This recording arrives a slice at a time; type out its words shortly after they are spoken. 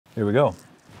Here we go.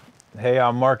 Hey,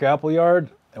 I'm Mark Appleyard,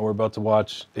 and we're about to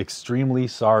watch Extremely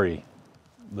Sorry,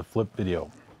 the flip video.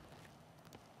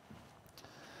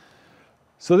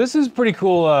 So this is pretty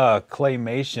cool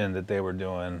claymation that they were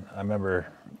doing. I remember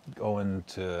going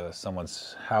to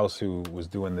someone's house who was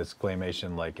doing this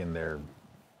claymation like in their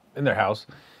house.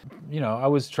 You know, I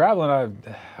was traveling.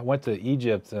 I went to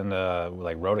Egypt and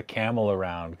like rode a camel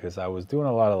around because I was doing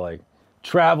a lot of like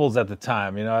travels at the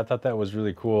time. You know, I thought that was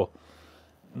really cool.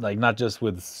 Like not just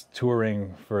with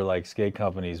touring for like skate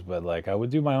companies, but like I would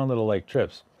do my own little like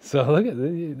trips. So look at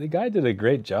the guy did a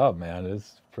great job, man.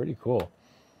 It's pretty cool.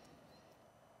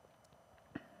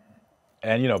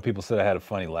 And you know, people said I had a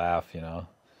funny laugh, you know,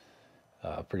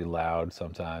 pretty loud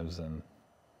sometimes, and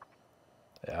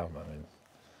yeah, I mean,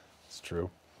 it's true.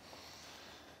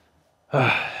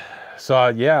 So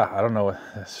yeah, I don't know.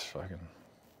 That's fucking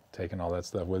taking all that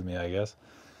stuff with me, I guess.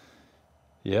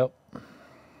 Yep.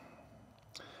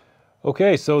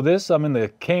 Okay, so I'm in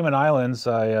the Cayman Islands.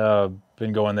 I've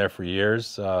been going there for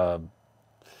years. Yeah,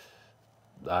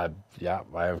 I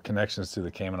have connections to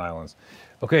the Cayman Islands.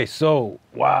 Okay, so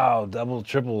wow, double,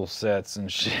 triple sets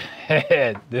and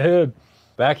shit, dude.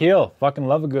 Back heel, fucking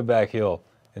love a good back heel.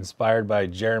 Inspired by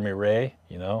Jeremy Ray,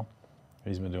 you know.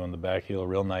 He's been doing the back heel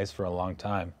real nice for a long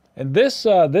time. And this,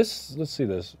 let's see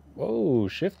this. Whoa,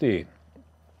 shifty.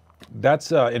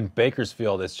 That's in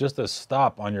Bakersfield. It's just a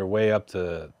stop on your way up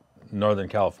to Northern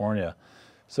California.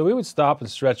 So we would stop and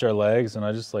stretch our legs, and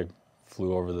I just like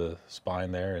flew over the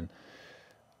spine there, and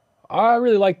I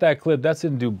really like that clip. That's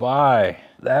in Dubai.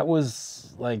 That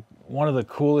was like one of the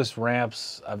coolest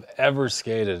ramps I've ever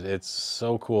skated. It's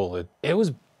so cool. It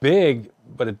was big,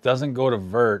 but it doesn't go to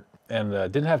vert, and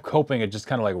didn't have coping. It just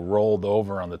kind of like rolled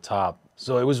over on the top.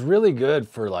 So it was really good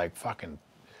for like fucking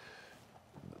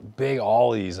big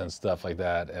ollies and stuff like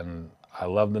that. And I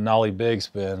love the nollie big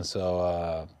spin,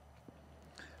 so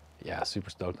yeah, super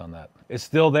stoked on that. It's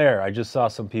still there. I just saw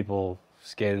some people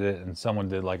skated it, and someone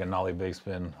did like a nollie big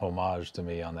spin homage to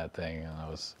me on that thing, and I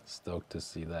was stoked to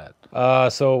see that.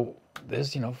 So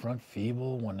this, you know, front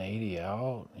feeble, 180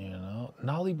 out, you know,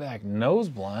 nollie back nose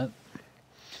blunt.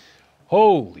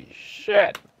 Holy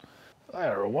shit! I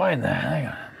gotta rewind that. Hang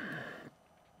on,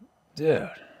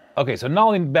 dude. Okay, so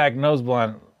nollie back nose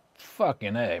blunt,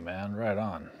 fucking A, man, right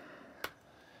on.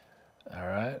 All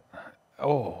right.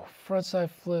 Oh,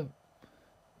 frontside flip,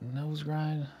 nose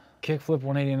grind, kick flip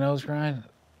 180 nose grind.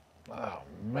 Oh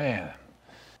man.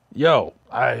 Yo,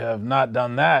 I have not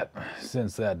done that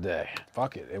since that day.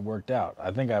 Fuck it, it worked out. I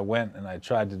think I went and I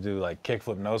tried to do like kick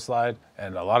flip nose slide,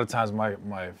 and a lot of times my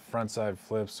frontside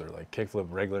flips or like kick flip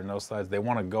regular nose slides, they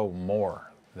want to go more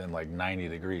than like 90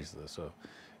 degrees. So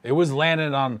it was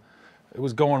landing on, it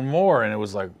was going more, and it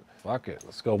was like, fuck it,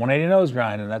 let's go 180 nose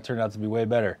grind, and that turned out to be way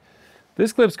better.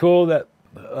 This clip's cool. That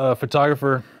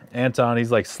photographer, Anton,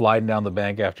 he's like sliding down the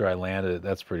bank after I landed it.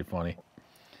 That's pretty funny.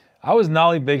 I was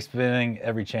nollie big spinning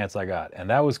every chance I got, and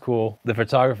that was cool. The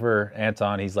photographer,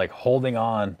 Anton, he's like holding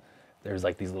on. There's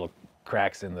like these little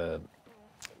cracks in the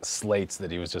slates that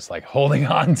he was just like holding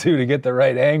on to get the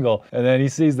right angle. And then he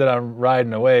sees that I'm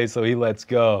riding away, so he lets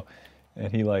go,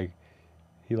 and he like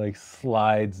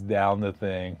slides down the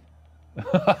thing.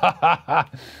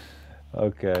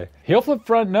 Okay. Heel flip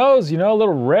front nose, you know, a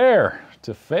little rare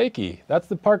to fakie. That's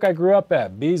the park I grew up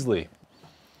at, Beasley.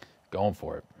 Going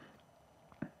for it.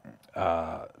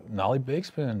 Nollie big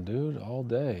spin, dude, all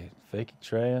day. Fakie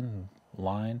traying,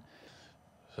 line.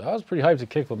 So I was pretty hyped to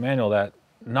kickflip manual that.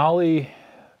 Nollie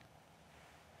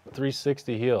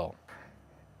 360 heel.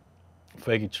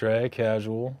 Fakie tray,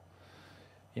 casual.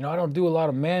 You know, I don't do a lot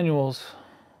of manuals,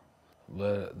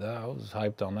 but I was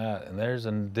hyped on that. And there's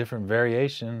a different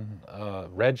variation.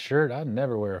 Red shirt. I'd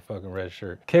never wear a fucking red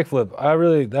shirt.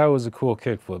 Kickflip. That was a cool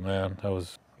kickflip, man. That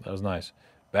was nice.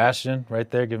 Bastion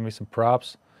right there, giving me some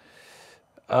props.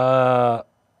 I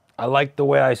like the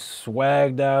way I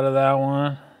swagged out of that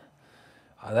one.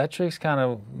 That trick's kind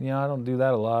of, you know, I don't do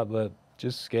that a lot, but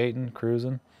just skating,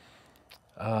 cruising.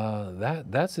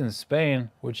 That's in Spain,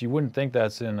 which you wouldn't think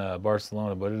that's in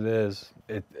Barcelona, but it is.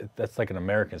 That's like an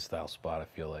American style spot, I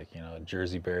feel like, you know, a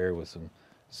Jersey barrier with some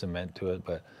cement to it,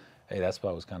 but hey, that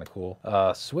spot was kind of cool.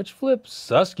 Switch flip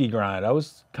Susky grind. I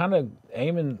was kind of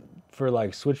aiming for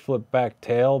like switch flip back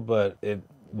tail, but it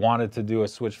wanted to do a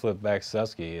switch flip back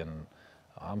Susky, and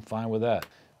I'm fine with that.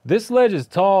 This ledge is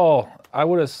tall. I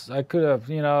could have,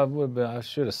 you know, I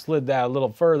should have slid that a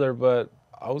little further, but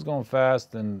I was going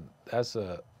fast, and that's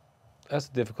a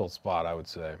difficult spot, I would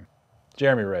say.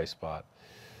 Jeremy Ray spot.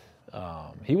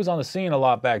 He was on the scene a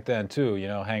lot back then too, you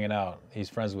know, hanging out. He's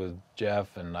friends with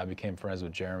Jeff, and I became friends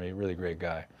with Jeremy. Really great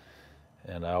guy.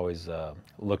 And I always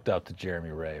looked up to Jeremy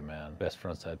Ray, man. Best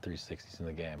frontside 360s in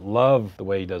the game. Love the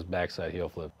way he does backside heel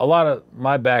flip. A lot of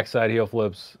my backside heel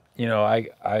flips, you know,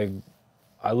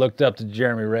 I looked up to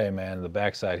Jeremy Ray, man, the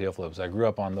backside heel flips. I grew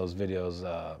up on those videos,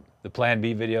 the Plan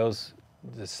B videos,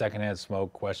 the Secondhand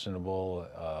Smoke, Questionable,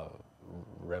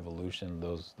 Revolution.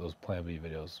 Those Plan B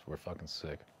videos were fucking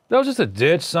sick. That was just a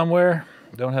ditch somewhere.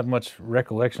 Don't have much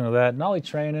recollection of that. Nollie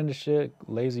train into shit,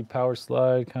 lazy power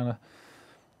slide, kind of.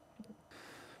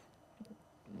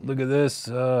 Look at this,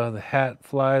 the hat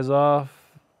flies off.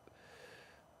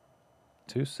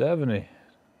 270.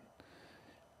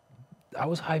 I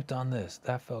was hyped on this.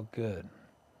 That felt good.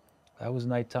 That was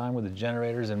nighttime with the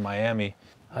generators in Miami.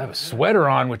 I have a sweater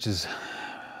on, which is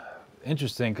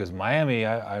interesting because Miami,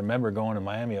 I remember going to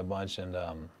Miami a bunch, and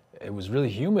it was really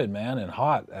humid, man, and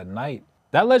hot at night.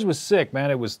 That ledge was sick,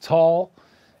 man. It was tall,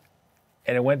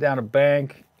 and it went down a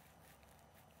bank,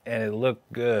 and it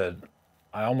looked good.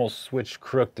 I almost switched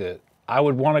crooked it. I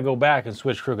would want to go back and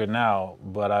switch crooked now,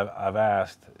 but I've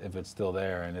asked if it's still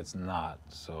there, and it's not,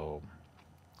 so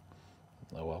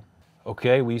oh well.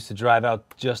 Okay, we used to drive out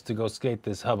just to go skate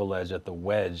this hubba ledge at the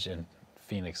Wedge in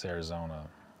Phoenix, Arizona.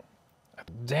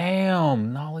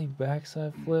 Damn, nollie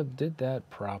backside flip, did that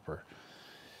proper.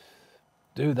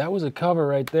 Dude, that was a cover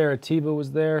right there. Atiba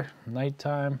was there,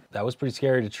 nighttime. That was pretty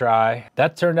scary to try.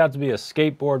 That turned out to be a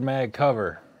Skateboard Mag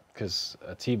cover, because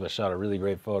Atiba shot a really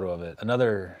great photo of it.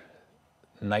 Another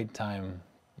nighttime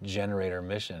generator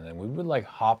mission, and we would like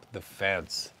hop the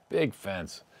fence, big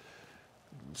fence.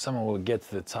 Someone would get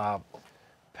to the top,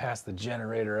 pass the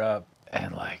generator up,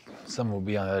 and like someone would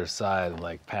be on the other side and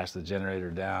like pass the generator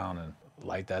down and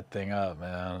light that thing up,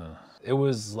 man. It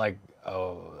was like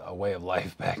a way of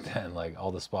life back then, like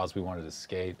all the spots we wanted to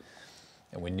skate,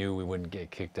 and we knew we wouldn't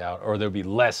get kicked out, or there'd be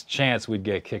less chance we'd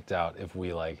get kicked out if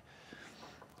we like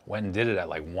went and did it at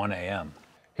like 1 a.m.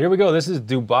 Here we go. This is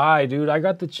Dubai, dude. I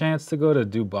got the chance to go to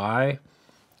Dubai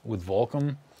with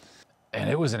Volcom, and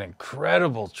it was an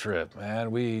incredible trip, man.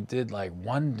 We did like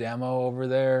one demo over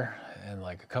there and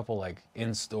like a couple like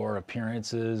in-store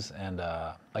appearances, and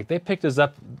like they picked us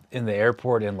up in the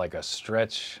airport in like a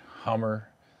stretch Hummer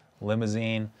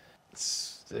limousine.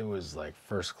 It was like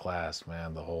first class,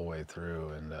 man, the whole way through,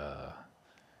 and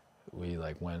we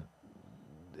like went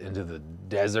into the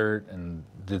desert and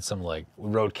did some like,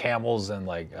 we rode camels and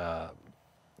like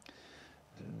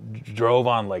drove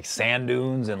on like sand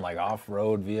dunes and like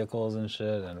off-road vehicles and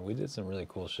shit, and we did some really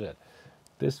cool shit.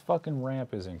 This fucking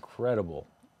ramp is incredible.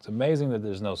 It's amazing that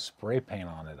there's no spray paint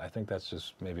on it. I think that's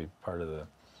just maybe part of the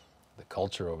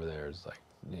culture over there, is like,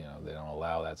 you know, they don't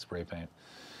allow that spray paint.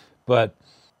 But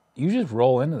you just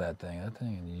roll into that thing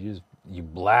and you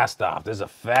blast off. There's a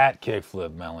fat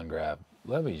kickflip melon grab.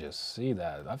 Let me just see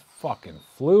that. I fucking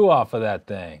flew off of that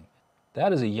thing.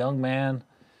 That is a young man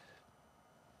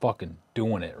fucking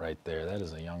doing it right there. That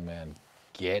is a young man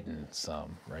getting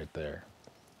some right there.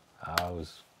 I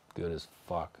was good as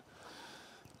fuck.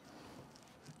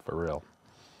 For real.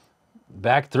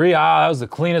 Back three, that was the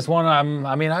cleanest one.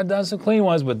 I mean, I've done some clean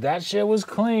ones, but that shit was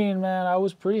clean, man. I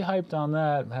was pretty hyped on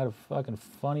that. I had a fucking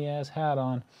funny ass hat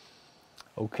on.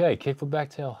 Okay, kickflip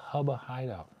backtail, hubba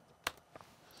hideout.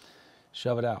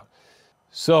 Shove it out.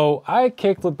 So I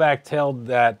kickflip backtailed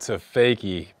that to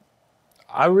fakie.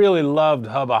 I really loved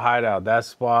hubba hideout. That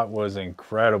spot was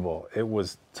incredible. It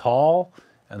was tall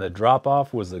and the drop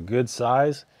off was a good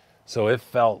size, so it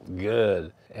felt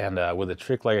good. And with a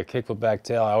trick like a kickflip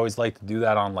backtail, I always like to do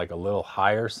that on like a little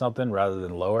higher something rather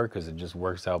than lower, because it just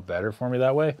works out better for me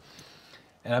that way.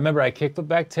 And I remember I kickflip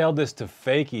backtailed this to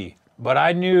fakie, but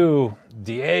I knew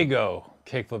Diego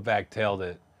kickflip backtailed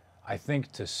it, I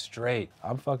think, to straight.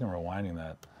 I'm fucking rewinding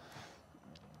that.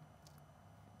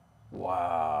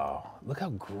 Wow, look how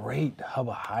great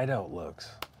hubba hideout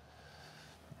looks.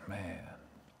 Man.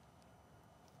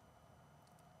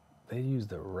 They used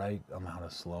the right amount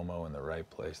of slow-mo in the right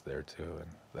place there too, and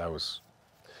that was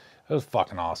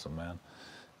fucking awesome, man.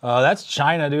 That's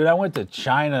China, dude. I went to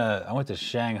China. I went to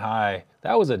Shanghai.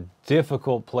 That was a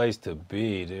difficult place to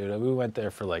be, dude. We went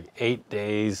there for like 8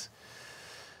 days.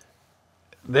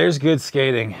 There's good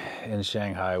skating in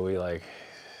Shanghai. We like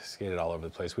skated all over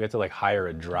the place. We had to like hire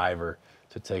a driver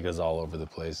to take us all over the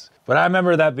place. But I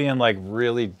remember that being like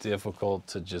really difficult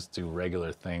to just do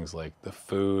regular things. Like the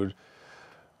food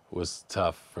was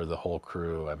tough for the whole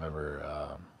crew. I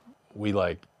remember we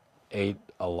like ate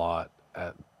a lot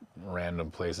at random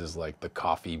places like the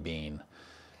Coffee Bean,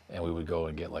 and we would go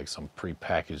and get like some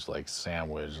prepackaged like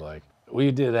sandwich. Like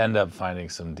we did end up finding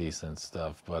some decent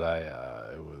stuff, but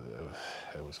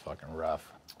it was fucking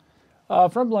rough.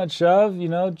 Front blunt shove, you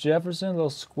know, Jefferson, a little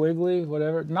squiggly,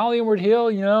 whatever. Nollie inward heel,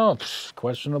 you know,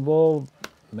 questionable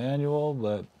manual,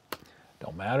 but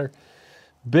don't matter.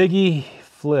 Biggie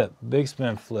flip, big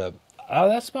spin flip.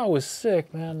 That spot was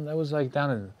sick, man. That was like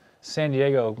down in San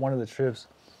Diego, one of the trips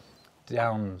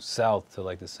down south to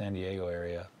like the San Diego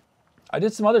area. I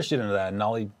did some other shit into that.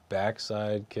 Nollie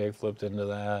backside kick flipped into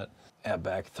that. Yeah,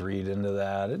 back three'd into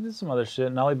that. I did some other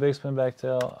shit. Nollie big spin back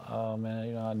tail. Oh man,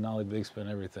 you know, I nollie big spin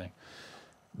everything.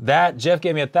 That, Jeff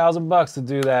gave me $1,000 to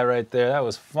do that right there. That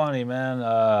was funny, man.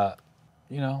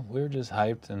 You know, we were just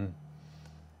hyped and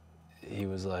he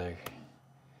was like,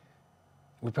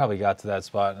 we probably got to that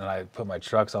spot and I put my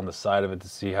trucks on the side of it to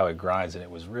see how it grinds, and it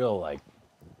was real like,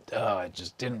 I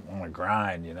just didn't want to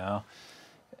grind, you know?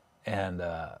 And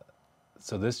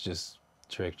so this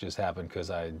trick just happened because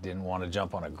I didn't want to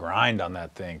jump on a grind on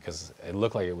that thing because it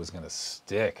looked like it was going to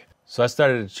stick. So I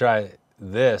started to try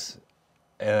this,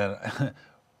 and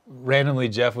randomly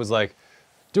Jeff was like,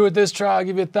 do it this try, I'll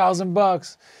give you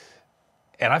 $1,000.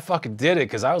 And I fucking did it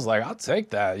because I was like, I'll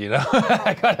take that, you know?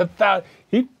 I got $1,000.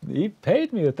 He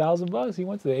paid me $1,000. He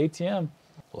went to the ATM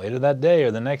later that day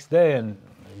or the next day and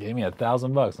gave me $1,000.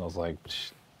 And I was like,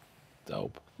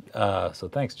 dope. So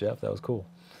thanks, Jeff. That was cool.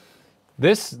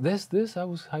 This, I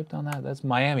was hyped on that. That's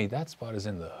Miami. That spot is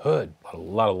in the hood. A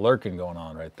lot of lurking going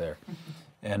on right there.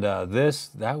 And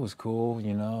that was cool,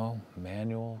 you know,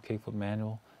 manual, kickflip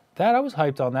manual. That, I was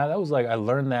hyped on that. That was like, I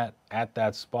learned that at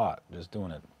that spot, just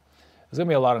doing it. There's gonna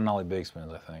be a lot of nollie big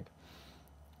spins, I think.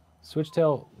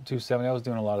 Switchtail 270, I was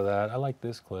doing a lot of that. I like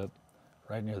this clip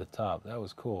right near the top. That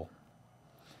was cool.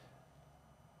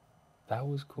 That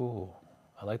was cool.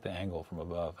 I like the angle from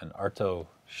above. And Arto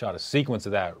shot a sequence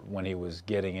of that when he was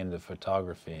getting into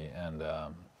photography, and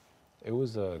it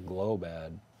was a glow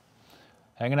bad.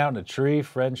 Hanging out in a tree,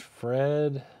 French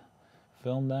Fred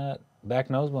filmed that.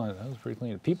 Back nose blunt, that was pretty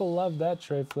clean. People love that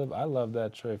tray flip. I love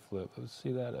that tray flip. Let's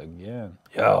see that again.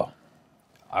 Yo,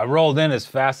 I rolled in as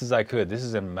fast as I could. This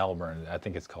is in Melbourne. I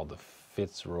think it's called the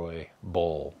Fitzroy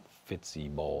Bowl,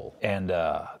 Fitzy Bowl. And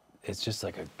it's just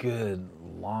like a good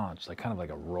launch, like kind of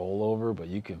like a rollover, but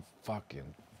you can fucking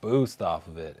boost off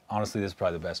of it. Honestly, this is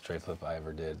probably the best tray flip I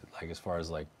ever did. Like as far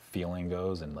as like feeling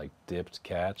goes and like dipped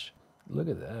catch. Look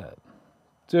at that.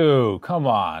 Dude, come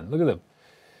on. Look at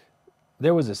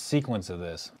there was a sequence of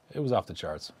this. It was off the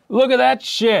charts. Look at that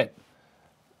shit.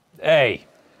 Hey.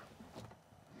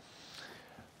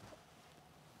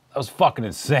 That was fucking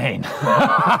insane.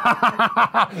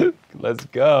 Let's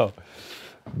go.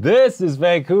 This is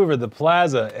Vancouver, the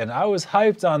Plaza, and I was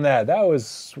hyped on that. That was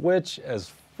switch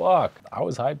as fuck. I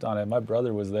was hyped on it. My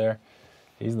brother was there.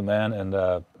 He's the man, and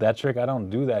that trick, I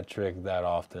don't do that trick that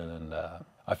often, and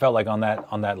I felt like on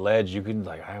that ledge, you could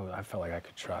like, I felt like I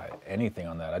could try anything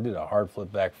on that. I did a hard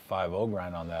flip back 5-0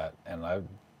 grind on that, and I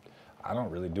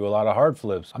don't really do a lot of hard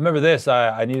flips. I remember this,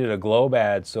 I needed a glow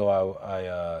bad,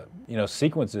 so you know,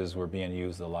 sequences were being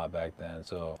used a lot back then.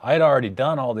 So I had already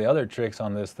done all the other tricks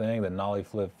on this thing, the nollie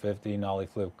flip 50, nollie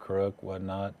flip crook,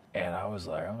 whatnot. And I was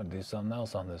like, I'm gonna do something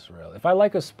else on this rail. If I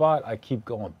like a spot, I keep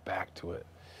going back to it.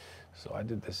 So I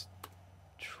did this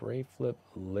tray flip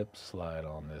lip slide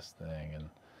on this thing, and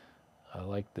I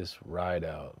like this ride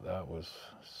out. That was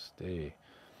steady.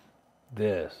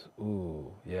 This,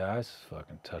 ooh, yeah, I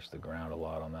fucking touched the ground a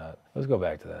lot on that. Let's go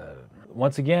back to that.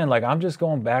 Once again, like I'm just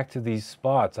going back to these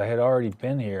spots. I had already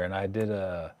been here and I did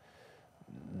a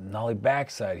nollie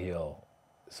backside heel.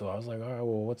 So I was like, all right,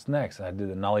 well, what's next? And I did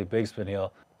the nollie big spin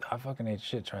heel. I fucking ate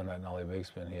shit trying that nollie big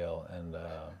spin heel. And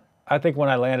I think when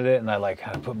I landed it and I like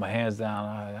kind of put my hands down,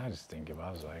 I just didn't give up.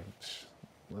 I was like,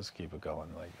 let's keep it going.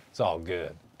 Like, it's all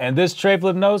good. And this tray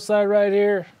flip nose slide right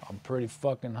here, I'm pretty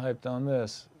fucking hyped on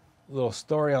this. Little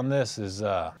story on this is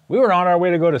we were on our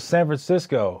way to go to San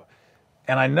Francisco,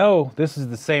 and I know this is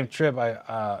the same trip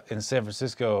in San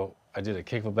Francisco. I did a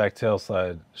kickflip back tail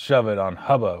slide, shove it on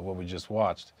Hubba, what we just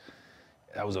watched.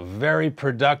 That was a very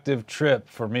productive trip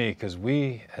for me because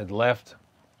we had left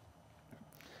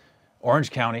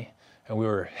Orange County and we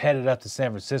were headed up to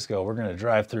San Francisco. We're gonna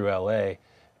drive through LA,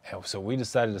 and so we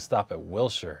decided to stop at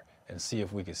Wilshire and see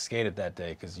if we could skate it that day,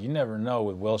 because you never know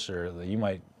with Wilshire that you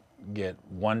might get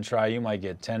one try, you might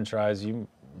get 10 tries, you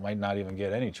might not even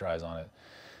get any tries on it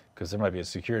because there might be a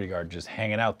security guard just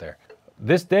hanging out there.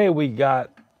 This day we got,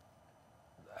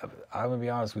 I'm gonna be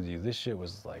honest with you, this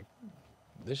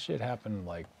shit happened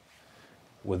like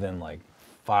within like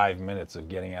 5 minutes of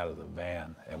getting out of the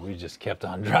van, and we just kept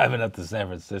on driving up to San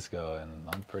Francisco, and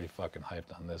I'm pretty fucking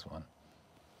hyped on this one.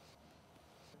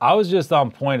 I was just on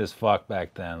point as fuck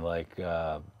back then, like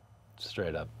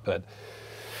straight up, but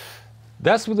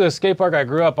That's what the skate park I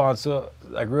grew up on. So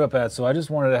I grew up at. So I just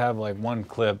wanted to have like one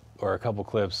clip or a couple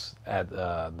clips at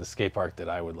the skate park that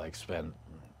I would like spend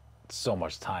so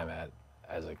much time at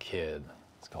as a kid.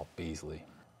 It's called Beasley.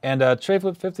 And tray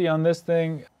flip 50 on this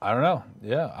thing, I don't know.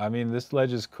 Yeah, I mean, this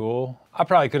ledge is cool. I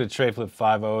probably could have tray flip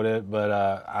 5-0'd it,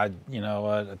 but you know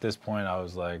what? At this point, I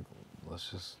was like,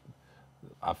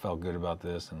 I felt good about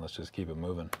this, and let's just keep it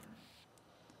moving.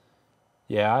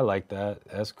 Yeah, I like that.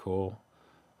 That's cool.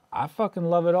 I fucking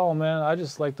love it all, man. I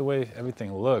just like the way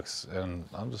everything looks, and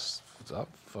I'm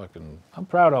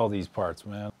proud of all these parts,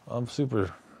 man. I'm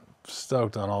super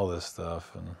stoked on all this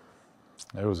stuff, and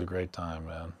it was a great time,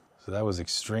 man. So that was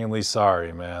Extremely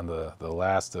Sorry, man. The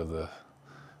last of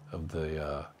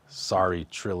the Sorry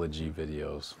trilogy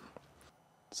videos.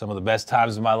 Some of the best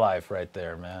times of my life, right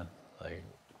there, man. Like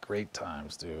great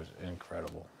times, dude.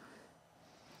 Incredible.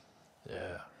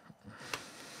 Yeah.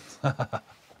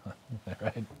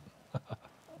 Right.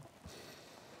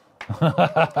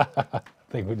 I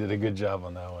think we did a good job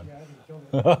on that one. Yeah, I think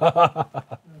you killed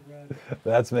it.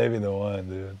 That's maybe the one,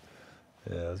 dude.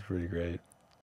 Yeah, that's pretty great.